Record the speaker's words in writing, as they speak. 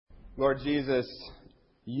Lord Jesus,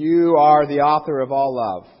 you are the author of all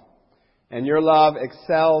love, and your love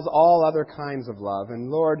excels all other kinds of love. And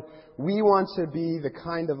Lord, we want to be the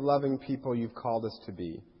kind of loving people you've called us to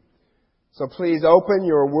be. So please open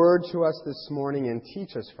your word to us this morning and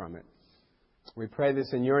teach us from it. We pray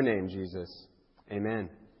this in your name, Jesus. Amen.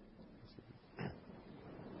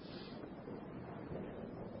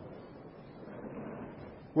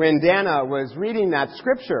 When Dana was reading that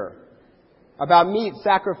scripture about meat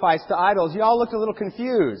sacrificed to idols, you all looked a little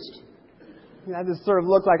confused. You had this sort of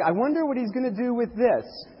look like, I wonder what he's going to do with this.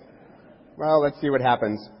 Well, let's see what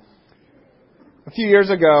happens. A few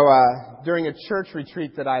years ago, during a church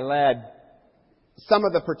retreat that I led, some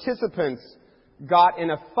of the participants got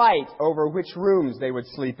in a fight over which rooms they would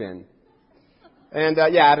sleep in. And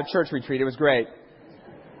at a church retreat, it was great.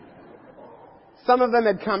 Some of them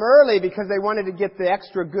had come early because they wanted to get the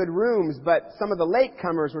extra good rooms, but some of the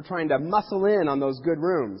latecomers were trying to muscle in on those good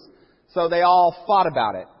rooms. So they all fought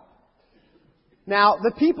about it. Now,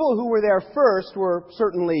 the people who were there first were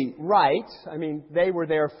certainly right. I mean, they were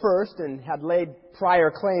there first and had laid prior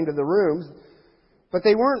claim to the rooms, but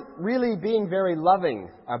they weren't really being very loving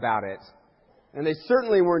about it. And they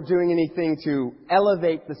certainly weren't doing anything to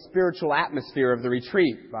elevate the spiritual atmosphere of the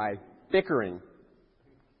retreat by bickering.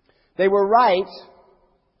 They were right,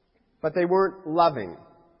 but they weren't loving.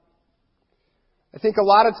 I think a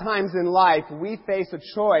lot of times in life we face a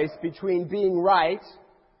choice between being right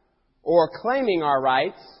or claiming our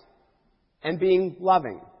rights and being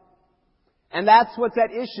loving. And that's what's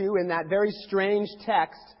at issue in that very strange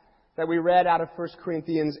text that we read out of 1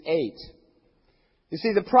 Corinthians 8. You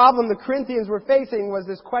see, the problem the Corinthians were facing was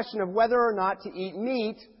this question of whether or not to eat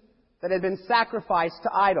meat that had been sacrificed to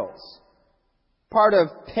idols. Part of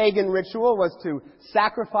pagan ritual was to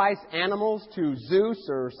sacrifice animals to Zeus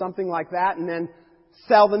or something like that and then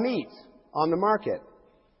sell the meat on the market.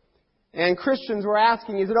 And Christians were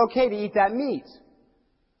asking, is it okay to eat that meat?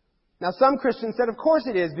 Now some Christians said, of course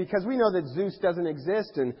it is, because we know that Zeus doesn't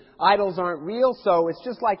exist and idols aren't real, so it's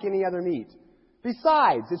just like any other meat.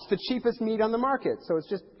 Besides, it's the cheapest meat on the market, so it's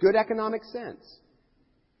just good economic sense.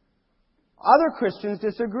 Other Christians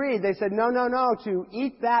disagreed. They said, no, to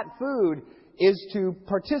eat that food is to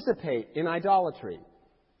participate in idolatry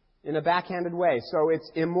in a backhanded way, so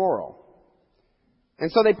it's immoral.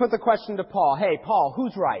 And so they put the question to Paul, hey, Paul,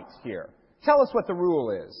 who's right here? Tell us what the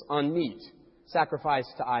rule is on meat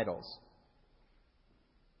sacrificed to idols.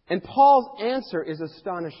 And Paul's answer is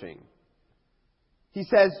astonishing. He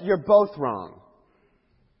says, you're both wrong.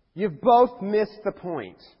 You've both missed the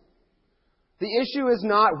point. The issue is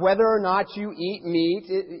not whether or not you eat meat.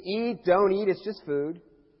 Eat, don't eat, it's just food.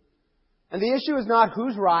 And the issue is not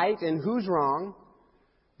who's right and who's wrong.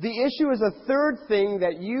 The issue is a third thing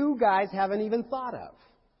that you guys haven't even thought of.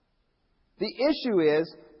 The issue is,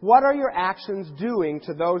 what are your actions doing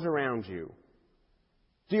to those around you?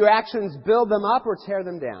 Do your actions build them up or tear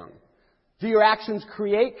them down? Do your actions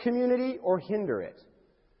create community or hinder it?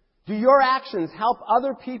 Do your actions help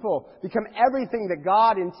other people become everything that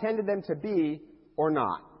God intended them to be or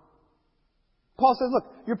not? Paul says,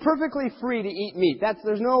 look, you're perfectly free to eat meat.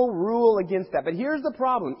 There's no rule against that. But here's the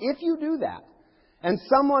problem. If you do that, and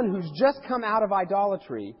someone who's just come out of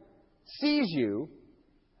idolatry sees you,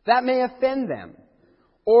 that may offend them.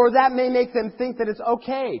 Or that may make them think that it's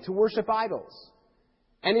okay to worship idols.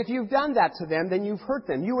 And if you've done that to them, then you've hurt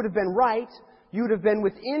them. You would have been right. You would have been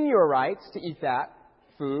within your rights to eat that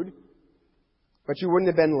food. But you wouldn't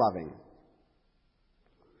have been loving.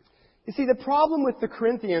 You see, the problem with the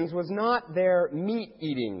Corinthians was not their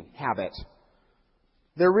meat-eating habit.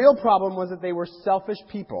 Their real problem was that they were selfish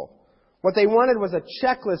people. What they wanted was a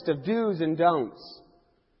checklist of do's and don'ts,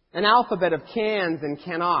 an alphabet of cans and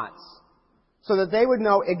cannots, so that they would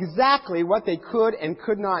know exactly what they could and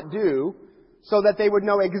could not do, so that they would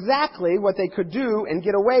know exactly what they could do and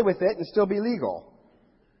get away with it and still be legal.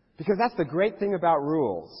 Because that's the great thing about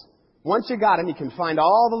rules. Once you got them, you can find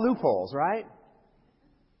all the loopholes, right?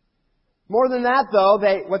 More than that, though,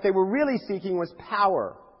 what they were really seeking was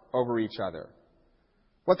power over each other.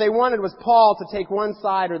 What they wanted was Paul to take one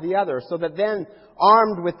side or the other, so that then,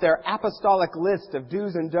 armed with their apostolic list of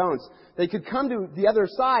do's and don'ts, they could come to the other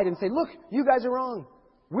side and say, look, you guys are wrong.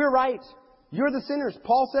 We're right. You're the sinners.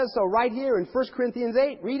 Paul says so right here in 1 Corinthians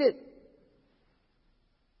 8. Read it.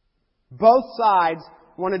 Both sides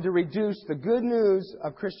wanted to reduce the good news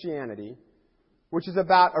of Christianity, which is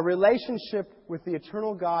about a relationship with the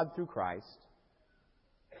eternal God through Christ,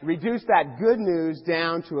 reduce that good news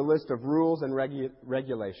down to a list of rules and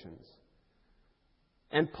regulations.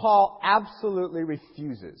 And Paul absolutely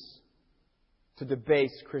refuses to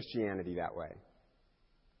debase Christianity that way.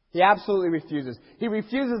 He absolutely refuses. He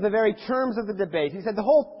refuses the very terms of the debate. He said the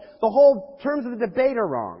whole terms of the debate are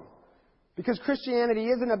wrong. Because Christianity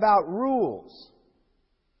isn't about rules.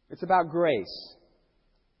 It's about grace.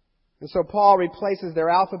 And so Paul replaces their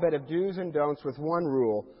alphabet of do's and don'ts with one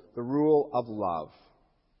rule, the rule of love.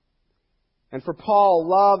 And for Paul,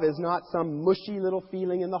 love is not some mushy little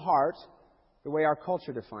feeling in the heart, the way our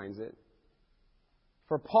culture defines it.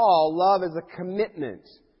 For Paul, love is a commitment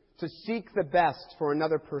to seek the best for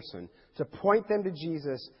another person, to point them to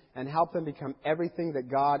Jesus and help them become everything that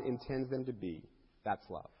God intends them to be. That's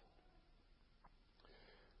love.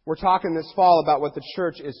 We're talking this fall about what the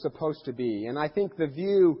church is supposed to be. And I think the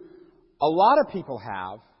view a lot of people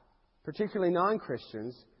have, particularly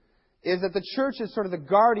non-Christians, is that the church is sort of the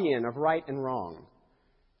guardian of right and wrong.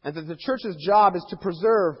 And that the church's job is to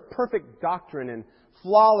preserve perfect doctrine and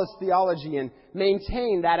flawless theology and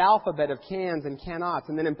maintain that alphabet of cans and cannots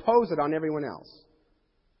and then impose it on everyone else.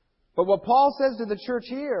 But what Paul says to the church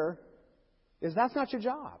here is that's not your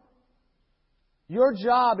job. Your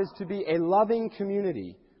job is to be a loving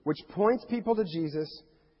community which points people to Jesus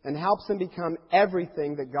and helps them become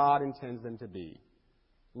everything that God intends them to be.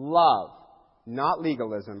 Love, not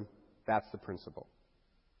legalism. That's the principle.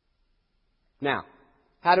 Now,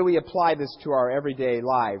 how do we apply this to our everyday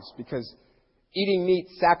lives? Because eating meat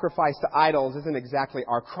sacrificed to idols isn't exactly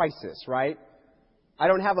our crisis, right? I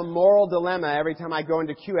don't have a moral dilemma every time I go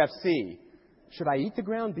into QFC. Should I eat the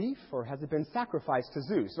ground beef or has it been sacrificed to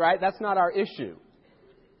Zeus, right? That's not our issue.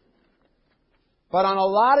 But on a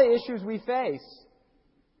lot of issues we face,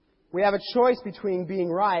 we have a choice between being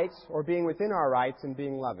right or being within our rights and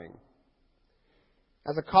being loving.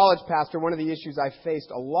 As a college pastor, one of the issues I faced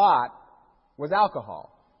a lot was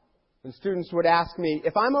alcohol. And students would ask me,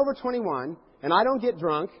 if I'm over 21 and I don't get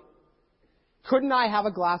drunk, couldn't I have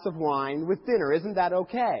a glass of wine with dinner? Isn't that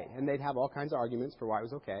okay? And they'd have all kinds of arguments for why it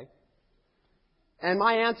was okay. And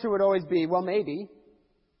my answer would always be, well, maybe.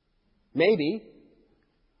 Maybe.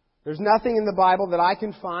 There's nothing in the Bible that I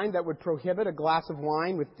can find that would prohibit a glass of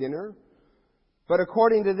wine with dinner. But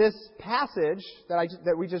according to this passage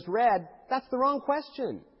that we just read, that's the wrong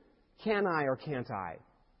question. Can I or can't I?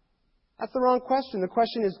 That's the wrong question. The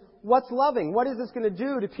question is, what's loving? What is this going to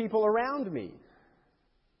do to people around me?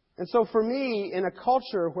 And so for me, in a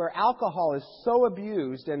culture where alcohol is so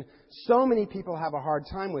abused and so many people have a hard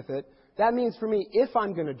time with it, that means for me, if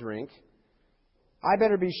I'm going to drink, I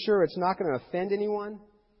better be sure it's not going to offend anyone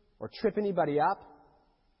or trip anybody up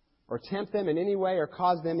or tempt them in any way or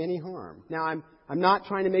cause them any harm. Now, I'm not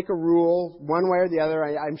trying to make a rule one way or the other.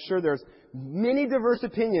 I'm sure there's many diverse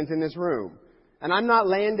opinions in this room. And I'm not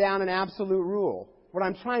laying down an absolute rule. What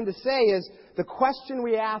I'm trying to say is the question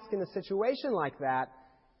we ask in a situation like that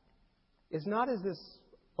is not, is this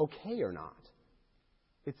okay or not?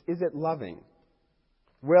 It's, is it loving?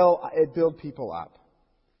 Will it build people up?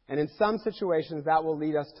 And in some situations, that will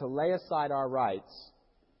lead us to lay aside our rights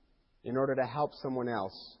in order to help someone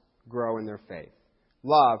else grow in their faith.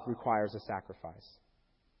 Love requires a sacrifice.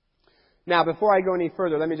 Now, before I go any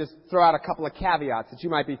further, let me just throw out a couple of caveats that you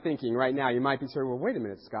might be thinking right now. You might be saying, well, wait a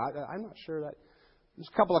minute, Scott. I'm not sure that... There's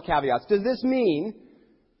a couple of caveats. Does this mean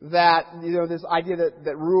that, this idea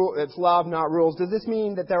that it's love, not rules, does this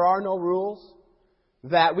mean that there are no rules?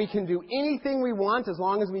 That we can do anything we want as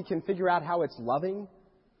long as we can figure out how it's loving?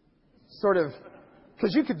 Sort of,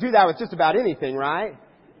 because you could do that with just about anything, right?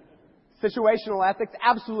 Situational ethics?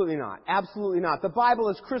 Absolutely not. Absolutely not. The Bible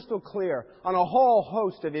is crystal clear on a whole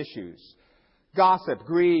host of issues. Gossip,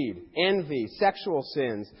 greed, envy, sexual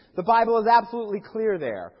sins. The Bible is absolutely clear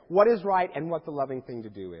there. What is right and what the loving thing to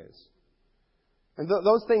do is. And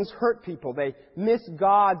those things hurt people. They miss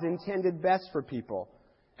God's intended best for people.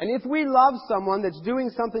 And if we love someone that's doing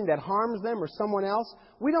something that harms them or someone else,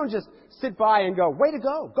 we don't just sit by and go, way to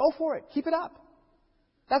go. Go for it. Keep it up.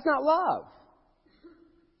 That's not love.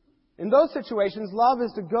 In those situations, love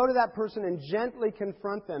is to go to that person and gently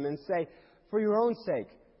confront them and say, for your own sake,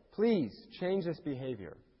 please change this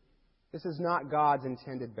behavior. This is not God's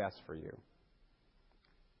intended best for you.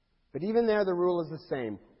 But even there, the rule is the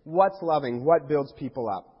same. What's loving? What builds people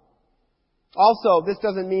up? Also, this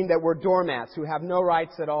doesn't mean that we're doormats who have no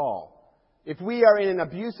rights at all. If we are in an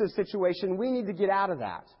abusive situation, we need to get out of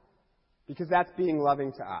that, because that's being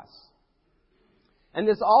loving to us. And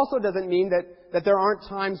this also doesn't mean that there aren't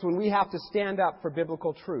times when we have to stand up for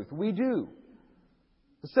biblical truth. We do.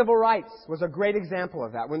 The civil rights was a great example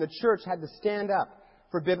of that, when the church had to stand up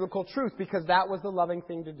for biblical truth because that was the loving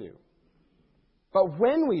thing to do. But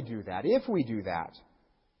when we do that, if we do that,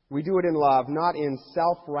 we do it in love, not in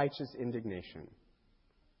self-righteous indignation.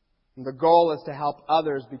 And the goal is to help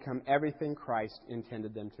others become everything Christ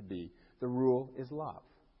intended them to be. The rule is love.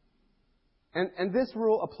 And this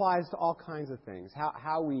rule applies to all kinds of things.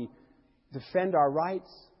 How we defend our rights,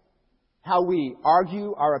 how we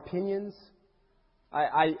argue our opinions.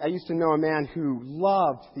 I used to know a man who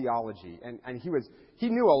loved theology, and he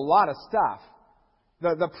knew a lot of stuff.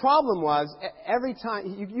 The problem was, every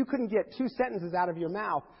time, you couldn't get 2 sentences out of your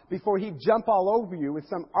mouth before he'd jump all over you with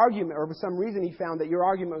some argument or with some reason he found that your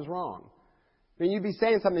argument was wrong. Then you'd be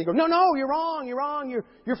saying something, he'd go, no, you're wrong,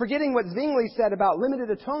 you're forgetting what Zwingli said about limited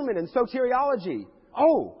atonement and soteriology.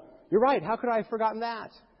 Oh, you're right, how could I have forgotten that?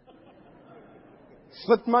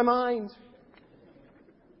 Slipped my mind.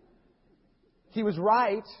 He was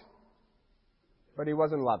right, but he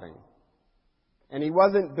wasn't loving. And he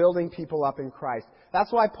wasn't building people up in Christ.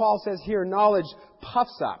 That's why Paul says here, knowledge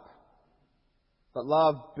puffs up, but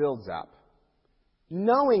love builds up.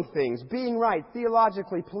 Knowing things, being right,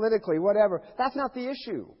 theologically, politically, whatever, that's not the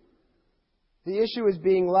issue. The issue is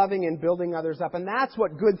being loving and building others up. And that's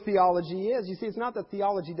what good theology is. You see, it's not that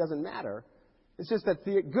theology doesn't matter. It's just that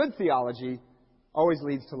good theology always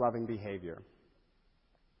leads to loving behavior.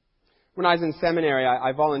 When I was in seminary,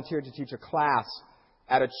 I volunteered to teach a class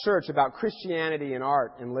at a church about Christianity and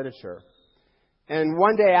art and literature. And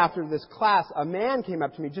one day after this class, a man came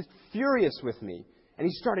up to me just furious with me. And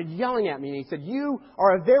he started yelling at me and he said, "You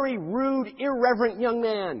are a very rude, irreverent young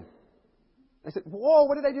man." I said, "Whoa,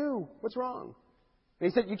 what did I do? What's wrong?" And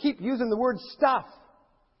he said, "You keep using the word stuff."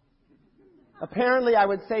 Apparently I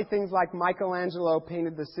would say things like Michelangelo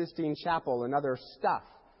painted the Sistine Chapel and other stuff.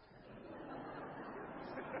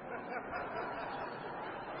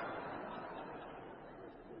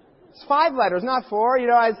 It's 5 letters, not 4.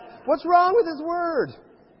 What's wrong with his word?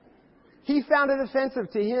 He found it offensive.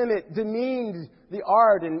 To him, it demeaned the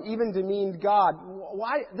art and even demeaned God.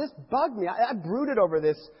 Why? This bugged me. I brooded over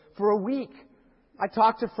this for a week. I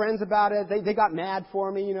talked to friends about it. They got mad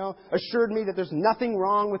for me, assured me that there's nothing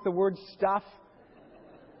wrong with the word stuff.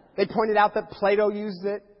 They pointed out that Plato used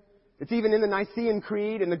it. It's even in the Nicene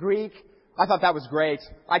Creed in the Greek. I thought that was great.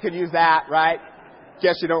 I could use that, right?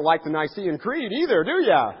 Guess you don't like the Nicene Creed either, do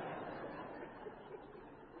ya?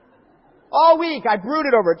 All week I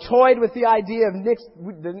brooded over it, toyed with the idea of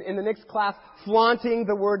in the next class flaunting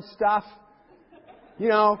the word stuff.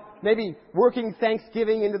 Maybe working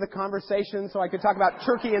Thanksgiving into the conversation so I could talk about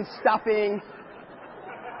turkey and stuffing.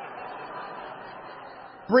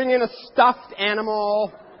 Bring in a stuffed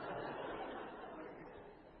animal.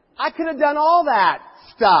 I could have done all that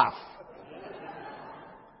stuff.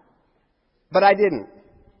 But I didn't.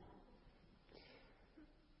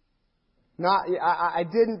 I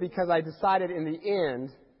didn't because I decided in the end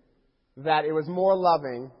that it was more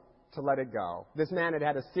loving to let it go. This man had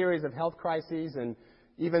had a series of health crises, and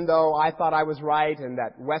even though I thought I was right and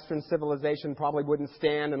that Western civilization probably wouldn't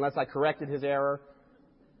stand unless I corrected his error,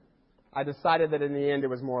 I decided that in the end it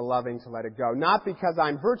was more loving to let it go. Not because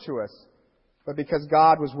I'm virtuous, but because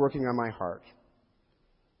God was working on my heart.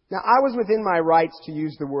 Now, I was within my rights to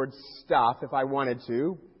use the word stuff if I wanted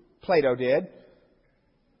to. Plato did.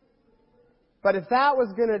 But if that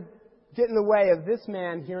was going to get in the way of this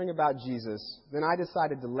man hearing about Jesus, then I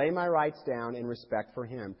decided to lay my rights down in respect for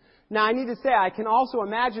him. Now, I need to say, I can also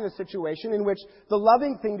imagine a situation in which the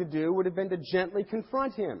loving thing to do would have been to gently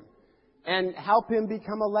confront him and help him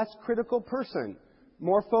become a less critical person,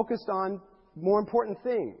 more focused on more important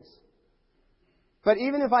things. But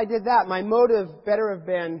even if I did that, my motive better have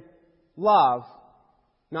been love,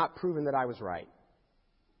 not proving that I was right.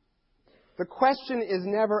 The question is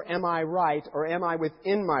never, am I right or am I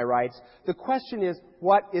within my rights? The question is,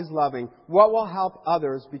 what is loving? What will help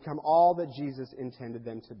others become all that Jesus intended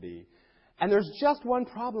them to be? And there's just one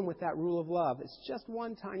problem with that rule of love. It's just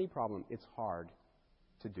one tiny problem. It's hard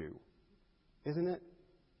to do. Isn't it?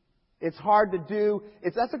 It's hard to do.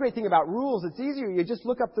 That's the great thing about rules. It's easier. You just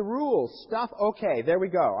look up the rules. Stuff, okay, there we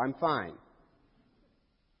go. I'm fine.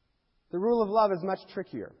 The rule of love is much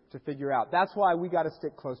trickier to figure out. That's why we got to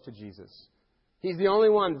stick close to Jesus. He's the only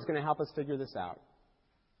one that's going to help us figure this out.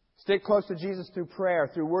 Stick close to Jesus through prayer,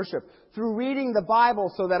 through worship, through reading the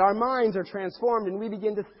Bible so that our minds are transformed and we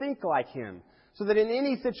begin to think like Him. So that in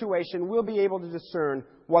any situation we'll be able to discern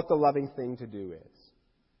what the loving thing to do is.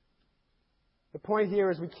 The point here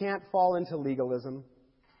is we can't fall into legalism,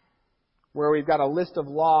 where we've got a list of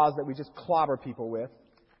laws that we just clobber people with.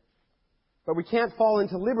 But we can't fall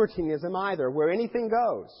into libertinism either, where anything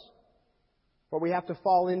goes. What we have to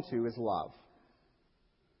fall into is love.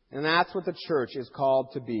 And that's what the church is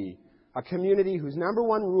called to be. A community whose number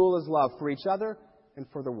one rule is love for each other and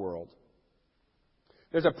for the world.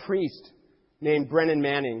 There's a priest named Brennan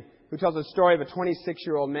Manning who tells a story of a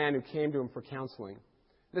 26-year-old man who came to him for counseling.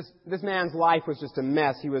 This man's life was just a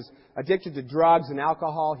mess. He was addicted to drugs and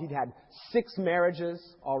alcohol. He'd had 6 marriages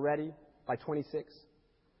already by 26.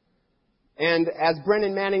 And as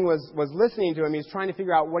Brennan Manning was listening to him, he was trying to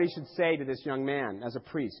figure out what he should say to this young man as a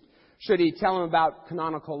priest. Should he tell him about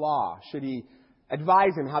canonical law? Should he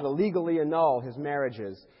advise him how to legally annul his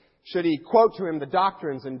marriages? Should he quote to him the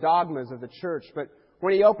doctrines and dogmas of the church? But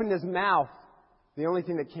when he opened his mouth, the only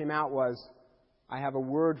thing that came out was, "I have a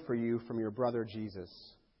word for you from your brother Jesus.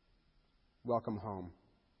 Welcome home."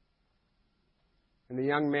 And the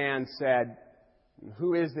young man said,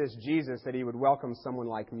 "Who is this Jesus that he would welcome someone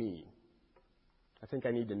like me? I think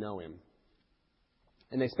I need to know him."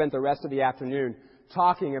 And they spent the rest of the afternoon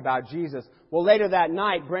talking about Jesus. Well, later that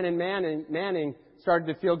night, Brennan Manning started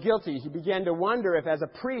to feel guilty. He began to wonder if, as a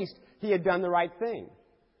priest, he had done the right thing.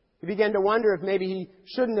 He began to wonder if maybe he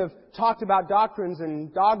shouldn't have talked about doctrines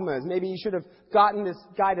and dogmas. Maybe he should have gotten this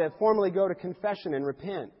guy to formally go to confession and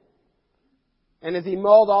repent. And as he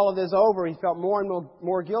mulled all of this over, he felt more and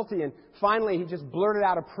more guilty. And finally, he just blurted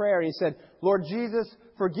out a prayer. He said, "Lord Jesus,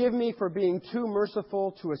 forgive me for being too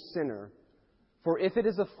merciful to a sinner. For if it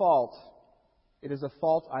is a fault, it is a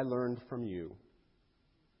fault I learned from you."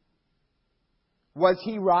 Was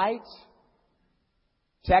he right?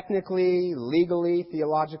 Technically, legally,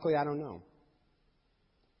 theologically, I don't know.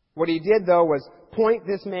 What he did, though, was point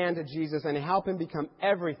this man to Jesus and help him become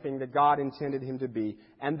everything that God intended him to be.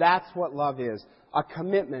 And that's what love is. A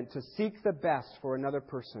commitment to seek the best for another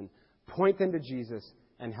person, point them to Jesus,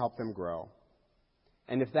 and help them grow.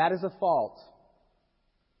 And if that is a fault,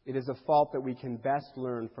 it is a fault that we can best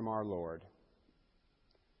learn from our Lord,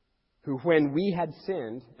 who, when we had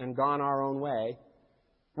sinned and gone our own way,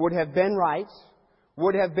 would have been right,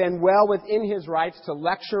 would have been well within His rights to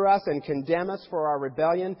lecture us and condemn us for our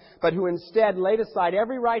rebellion, but who instead laid aside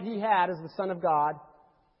every right He had as the Son of God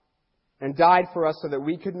and died for us so that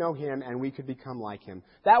we could know Him and we could become like Him.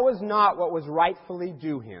 That was not what was rightfully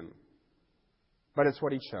due Him, but it's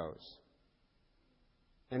what He chose.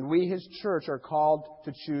 And we, His church, are called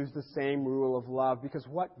to choose the same rule of love, because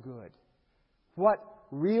what good? What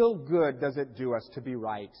real good does it do us to be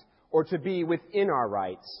right, or to be within our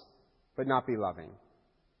rights, but not be loving?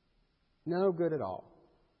 No good at all.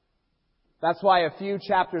 That's why a few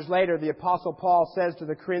chapters later, the Apostle Paul says to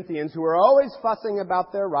the Corinthians, who are always fussing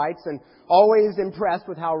about their rights and always impressed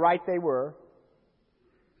with how right they were,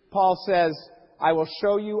 Paul says, "I will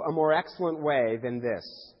show you a more excellent way than this.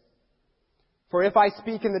 For if I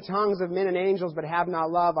speak in the tongues of men and angels but have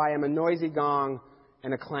not love, I am a noisy gong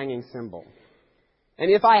and a clanging cymbal.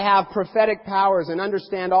 And if I have prophetic powers and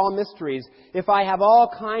understand all mysteries, if I have all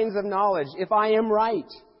kinds of knowledge, if I am right,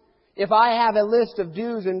 if I have a list of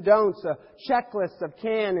do's and don'ts, a checklist of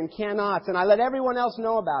can and cannots, and I let everyone else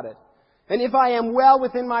know about it, and if I am well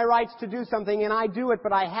within my rights to do something and I do it,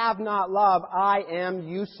 but I have not love, I am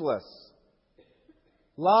useless."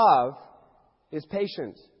 Love is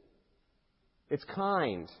patient. It's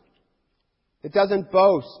kind. It doesn't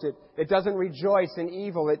boast. It doesn't rejoice in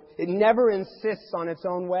evil. It never insists on its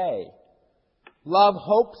own way. Love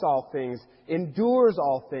hopes all things, endures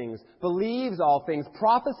all things, believes all things.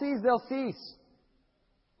 Prophecies, they'll cease.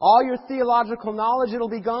 All your theological knowledge, it'll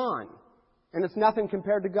be gone. And it's nothing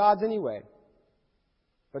compared to God's anyway.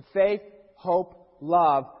 But faith, hope,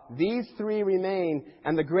 love, these three remain.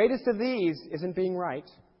 And the greatest of these isn't being right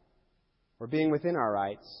or being within our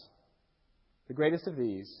rights. The greatest of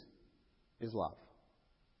these is love.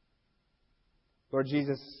 Lord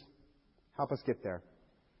Jesus, help us get there.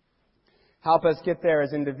 Help us get there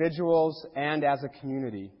as individuals and as a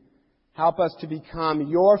community. Help us to become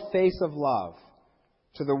your face of love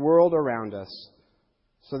to the world around us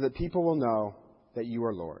so that people will know that you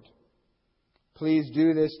are Lord. Please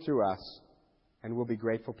do this through us, and we'll be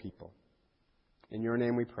grateful people. In your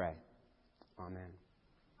name we pray. Amen.